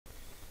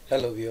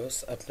Hello viewers,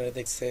 আপনারা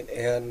দেখছেন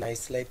AR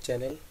nice life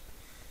channel.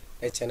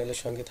 এই চ্যানেলের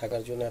সঙ্গে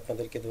থাকার জন্য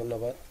আপনাদেরকে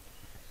ধন্যবাদ।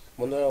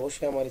 বন্ধুরা,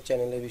 অবশ্যই আমার এই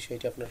চ্যানেলের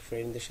বিষয়টি আপনার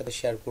ফ্রেন্ডদের সাথে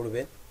শেয়ার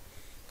করবেন,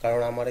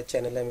 কারণ আমার এই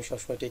চ্যানেলে আমি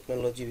সবসময়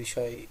টেকনোলজি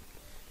বিষয়,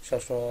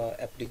 সবসময়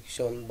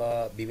অ্যাপ্লিকেশন বা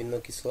বিভিন্ন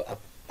কিছু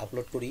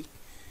আপলোড করি।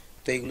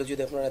 তো এইগুলো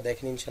যদি আপনারা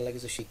দেখেন, ইনশাল্লাহ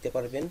কিছু শিখতে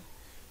পারবেন।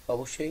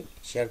 অবশ্যই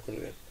শেয়ার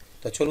করবেন।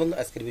 তো চলুন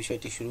আজকের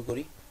বিষয়টি শুরু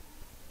করি।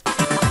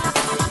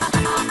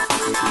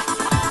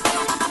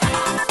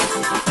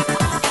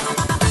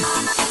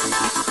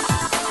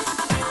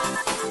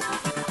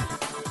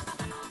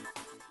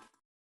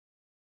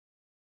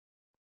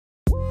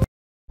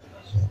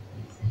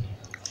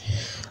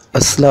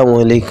 আসসালামু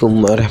আলাইকুম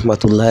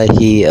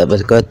রহমতুল্লাহি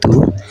আবরকাতু।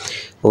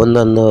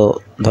 অন্যান্য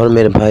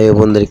ধর্মের ভাই ও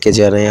বোনদেরকে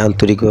জানাই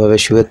আন্তরিকভাবে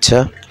শুভেচ্ছা।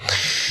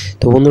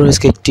 তো বন্ধুরা,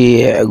 আজকে একটি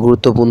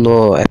গুরুত্বপূর্ণ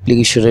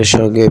অ্যাপ্লিকেশনের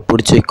সঙ্গে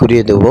পরিচয়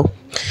করিয়ে দেব।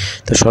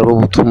 তো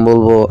সর্বপ্রথম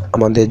বলবো,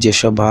 আমাদের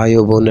যেসব ভাই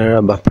ও বোনেরা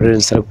বা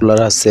ফ্রেন্ড সার্কুলার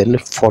আছেন,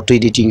 ফটো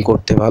এডিটিং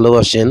করতে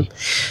ভালোবাসেন,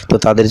 তো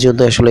তাদের জন্য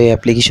আসলে এই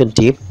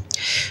অ্যাপ্লিকেশনটি।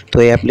 তো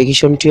এই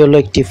অ্যাপ্লিকেশনটি হলো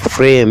একটি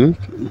ফ্রেম,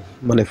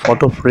 মানে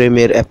ফটো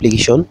ফ্রেমের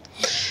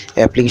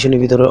অ্যাপ্লিকেশনের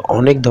ভিতরে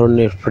অনেক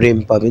ধরনের ফ্রেম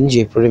পাবেন,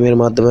 যে ফ্রেমের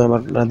মাধ্যমে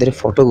আপনাদের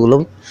ফটোগুলো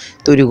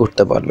তৈরি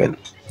করতে পারবেন।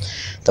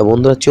 তা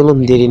বন্ধুরা, চলুন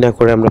দেরি না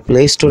করে আমরা প্লে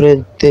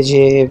স্টোরেতে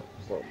যে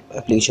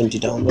অ্যাপ্লিকেশনটি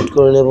ডাউনলোড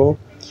করে নেব।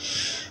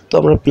 তো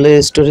আমরা প্লে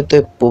স্টোরেতে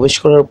প্রবেশ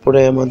করার পরে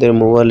আমাদের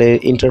মোবাইলের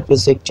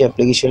ইন্টারফেসে একটি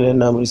অ্যাপ্লিকেশনের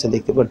নাম রয়েছে,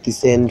 দেখতে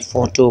পারতেছেন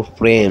ফটো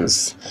ফ্রেমস।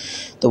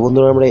 তো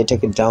বন্ধুরা, আমরা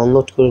এটাকে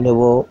ডাউনলোড করে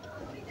নেব।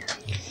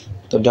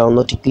 তো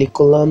ডাউনলোডে ক্লিক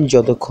করলাম।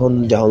 যতক্ষণ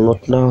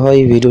ডাউনলোড না হয়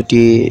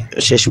ভিডিওটি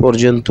শেষ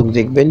পর্যন্ত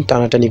দেখবেন,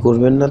 টানাটানি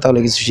করবেন না, তাহলে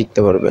কিছু শিখতে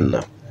পারবেন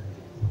না।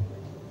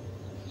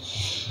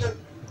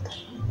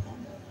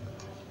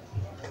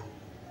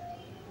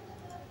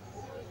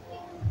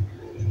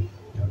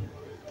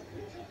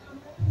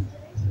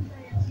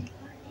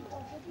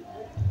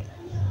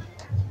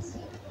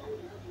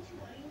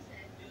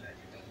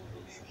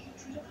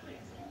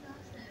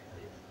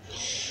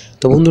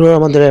 তো বন্ধুরা,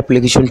 আমাদের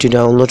অ্যাপ্লিকেশনটি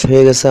ডাউনলোড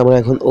হয়ে গেছে। আমরা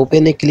এখন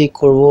ওপেনে ক্লিক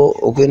করব।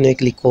 ওপেনে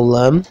ক্লিক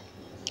করলাম।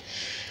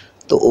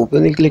 তো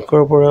ওপেনে ক্লিক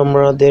করার পর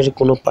আমাদের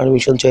কোনো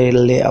পারমিশন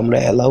চাইলে আমরা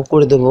অ্যালাউ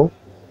করে দেব।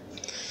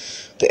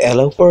 তো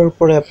অ্যালাউ করার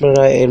পরে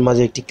আপনারা এর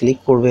মাঝে একটি ক্লিক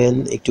করবেন।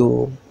 একটু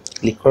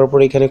ক্লিক করার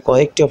পরে এখানে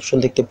কয়েকটি অপশন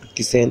দেখতে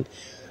পাচ্ছেন।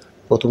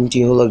 প্রথমটি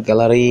হলো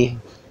গ্যালারি,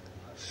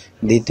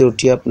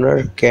 দ্বিতীয়টি আপনার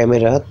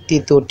ক্যামেরা,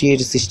 তৃতীয়টির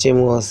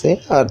সিস্টেমও আছে,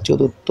 আর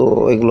চতুর্থ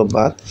এগুলো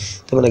বাদ।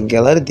 তো মানে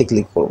গ্যালারিতে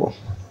ক্লিক করব।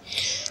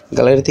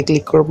 গ্যালারিতে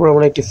ক্লিক করার পর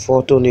আমরা একটি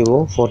ফটো নিব।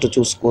 ফটো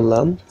চুজ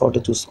করলাম। ফটো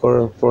চুজ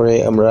করার পরে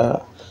আমরা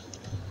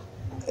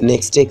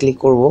নেক্সটে ক্লিক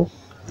করব।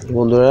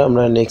 বন্ধুরা,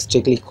 আমরা নেক্সটে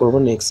ক্লিক করব।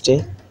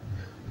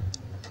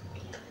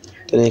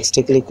 তো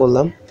নেক্সটে ক্লিক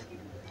করলাম।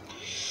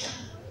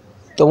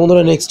 তো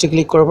বন্ধুরা, নেক্সটে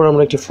ক্লিক করার পর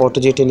আমরা একটি ফটো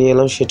যেটা নিয়ে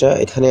এলাম সেটা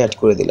এখানে অ্যাড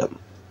করে দিলাম।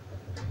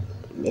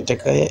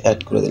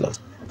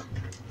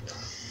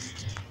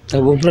 তা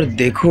বন্ধুরা,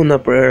 দেখুন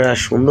আপনারা,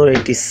 সুন্দর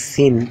একটি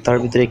সিন, তার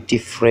ভিতরে একটি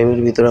ফ্রেমের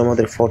ভিতরে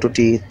আমাদের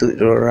ফটোটি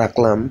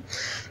রাখলাম।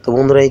 তো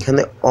বন্ধুরা,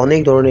 এখানে অনেক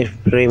ধরনের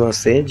ফ্রেম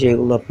আছে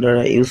যেগুলো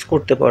আপনারা ইউজ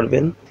করতে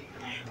পারবেন।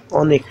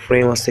 অনেক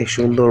ফ্রেম আছে,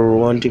 সুন্দর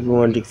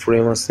রোমান্টিক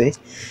ফ্রেম আছে,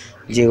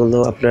 যেগুলো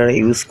আপনারা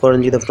ইউজ করেন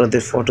যদি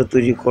আপনাদের ফটো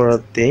তৈরি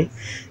করাতে।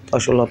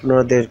 আসলে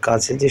আপনাদের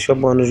কাছে যেসব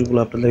মানুষগুলো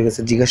আপনাদের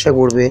কাছে জিজ্ঞাসা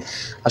করবে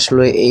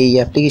আসলে এই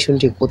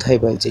অ্যাপ্লিকেশনটি কোথায়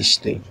পাইছিস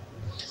তুই।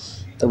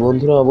 তো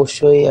বন্ধুরা,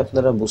 অবশ্যই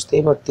আপনারা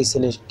বুঝতেই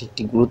পারতেছেন এটি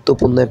একটি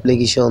গুরুত্বপূর্ণ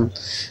অ্যাপ্লিকেশন,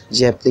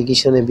 যে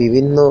অ্যাপ্লিকেশনে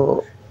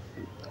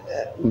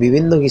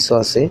বিভিন্ন কিছু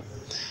আছে।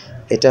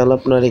 এটা হলো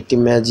আপনার একটি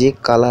ম্যাজিক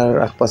কালার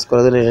আঁকপাস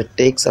করার জন্য। এটা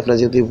টেক্সট, আপনার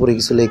যদি উপরে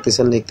কিছু লিখতে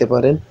চান লিখতে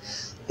পারেন।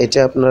 এটা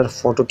আপনার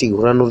ফটোটি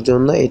ঘোরানোর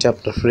জন্য। এটা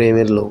আপনার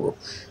ফ্রেমের লোগো।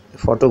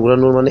 ফটো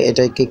ঘোরানোর মানে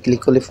এটাকে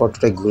ক্লিক করলে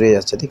ফটোটা ঘুরে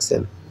যাচ্ছে,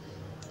 দেখছেন?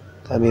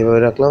 আমি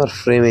এভাবে রাখলাম, আর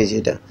ফ্রেমে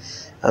যেটা,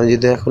 আমি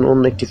যদি এখন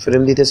অন্য একটি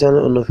ফ্রেম দিতে চান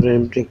অন্য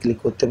ফ্রেমটি ক্লিক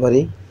করতে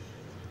পারি।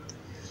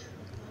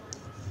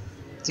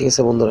 ঠিক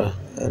আছে বন্ধুরা,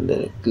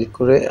 ক্লিক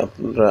করে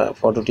আপনারা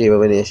ফটোটি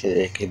এভাবে নিয়ে এসে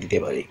রেখে দিতে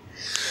পারি।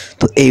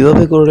 তো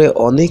এইভাবে করে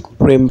অনেক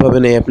ফ্রেম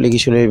পাবেন এই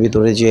অ্যাপ্লিকেশনের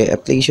ভিতরে। যে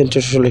অ্যাপ্লিকেশনটা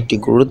আসলে একটি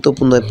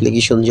গুরুত্বপূর্ণ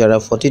অ্যাপ্লিকেশন, যারা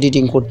ফটো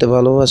এডিটিং করতে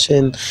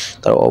ভালোবাসেন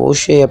তারা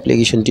অবশ্যই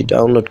অ্যাপ্লিকেশনটি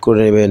ডাউনলোড করে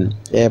নেবেন।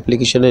 এই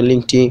অ্যাপ্লিকেশনের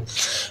লিঙ্কটি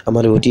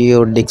আমার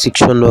ভিডিওর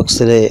ডেসক্রিপশন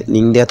বক্সে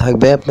লিঙ্ক দেওয়া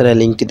থাকবে, আপনারা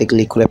লিঙ্কটিতে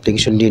ক্লিক করে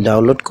অ্যাপ্লিকেশনটি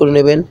ডাউনলোড করে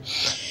নেবেন।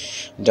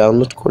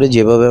 ডাউনলোড করে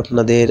যেভাবে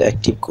আপনাদের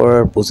অ্যাক্টিভ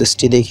করার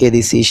প্রসেসটি দেখিয়ে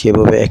দিছি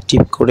সেভাবে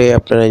অ্যাক্টিভ করে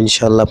আপনারা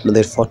ইনশাআল্লাহ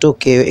আপনাদের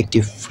ফটোকে একটি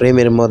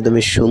ফ্রেমের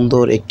মাধ্যমে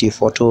সুন্দর একটি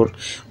ফটোর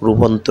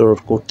রূপান্তর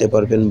করতে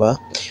পারবেন বা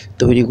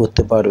তৈরি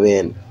করতে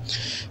পারবেন।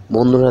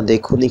 বন্ধুরা,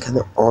 দেখুন এখানে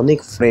অনেক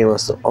ফ্রেম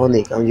আছে,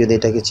 অনেক। আমি যদি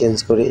এটাকে চেঞ্জ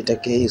করে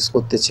এটাকে ইউজ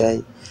করতে চাই,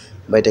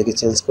 বা এটাকে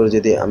চেঞ্জ করে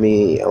যদি আমি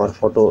আমার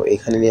ফটো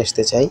এখানে নিয়ে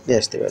আসতে চাই, নিয়ে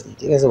আসতে পারি।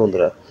 ঠিক আছে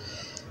বন্ধুরা,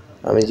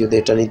 আমি যদি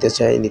এটা নিতে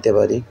চাই নিতে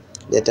পারি,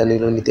 এটা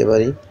নিলেও নিতে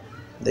পারি।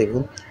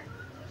 দেখুন,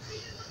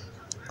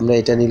 আমরা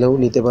এটা নিলেও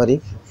নিতে পারি,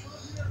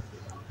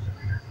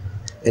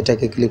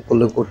 এটাকে ক্লিক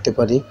করলেও করতে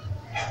পারি।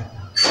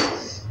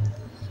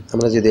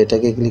 আমরা যদি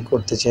এটাকে ক্লিক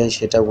করতে চাই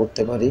সেটাও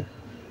করতে পারি।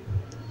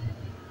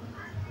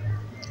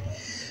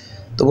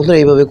 তো বন্ধুরা,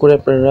 এইভাবে করে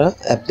আপনারা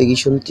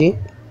অ্যাপ্লিকেশনটি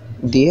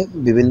দিয়ে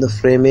বিভিন্ন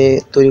ফ্রেমে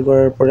তৈরি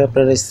করার পরে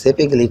আপনারা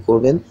সেভে ক্লিক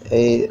করবেন।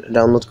 এই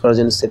ডাউনলোড করার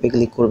জন্য সেভে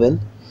ক্লিক করবেন।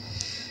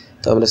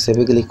 তো আমরা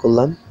সেভে ক্লিক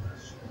করলাম।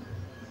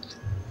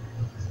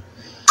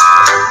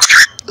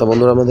 তো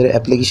বন্ধুরা আমাদের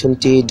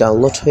অ্যাপ্লিকেশনটি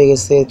ডাউনলোড হয়ে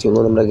গেছে।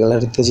 চলুন আমরা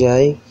গ্যালারিতে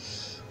যাই।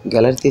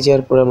 গ্যালারিতে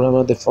যাওয়ার পরে আমরা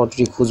আমাদের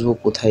ফটোটি খুঁজবো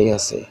কোথায়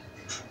আছে।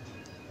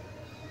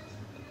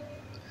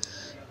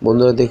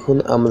 বন্ধুরা দেখুন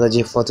আমরা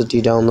যে ফটোটি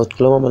ডাউনলোড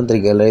করলাম আমাদের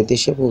গ্যালারিতে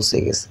এসে পৌঁছে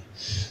গেছে।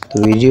 তো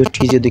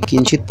ভিডিওটি যদি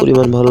কিঞ্চিত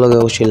পরিমাণ ভালো লাগে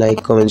অবশ্যই লাইক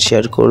কমেন্ট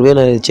শেয়ার করবেন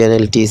আর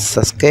চ্যানেলটি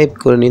সাবস্ক্রাইব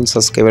করে নিন।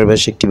 সাবস্ক্রাইবার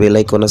পাশে একটি বেল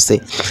আইকন আছে,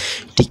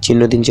 টিক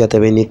চিহ্ন দিন যাতে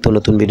আমি নিত্য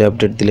নতুন ভিডিও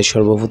আপডেট দিলে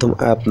সর্বপ্রথম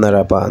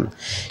আপনারা পান।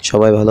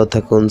 সবাই ভালো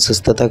থাকুন,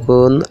 সুস্থ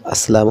থাকুন।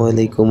 আসসালামু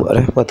আলাইকুম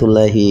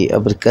রহমতুল্লাহি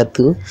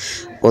আবরকাতু।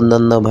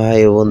 অন্যান্য ভাই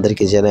ও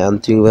বোনদেরকে জানাই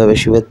আন্তরিকভাবে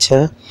শুভেচ্ছা।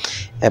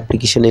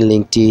 অ্যাপ্লিকেশনের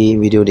লিঙ্কটি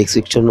ভিডিও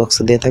ডেসক্রিপশন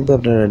বক্সে দেওয়া থাকবে,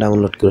 আপনারা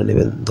ডাউনলোড করে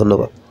নেবেন।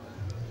 ধন্যবাদ।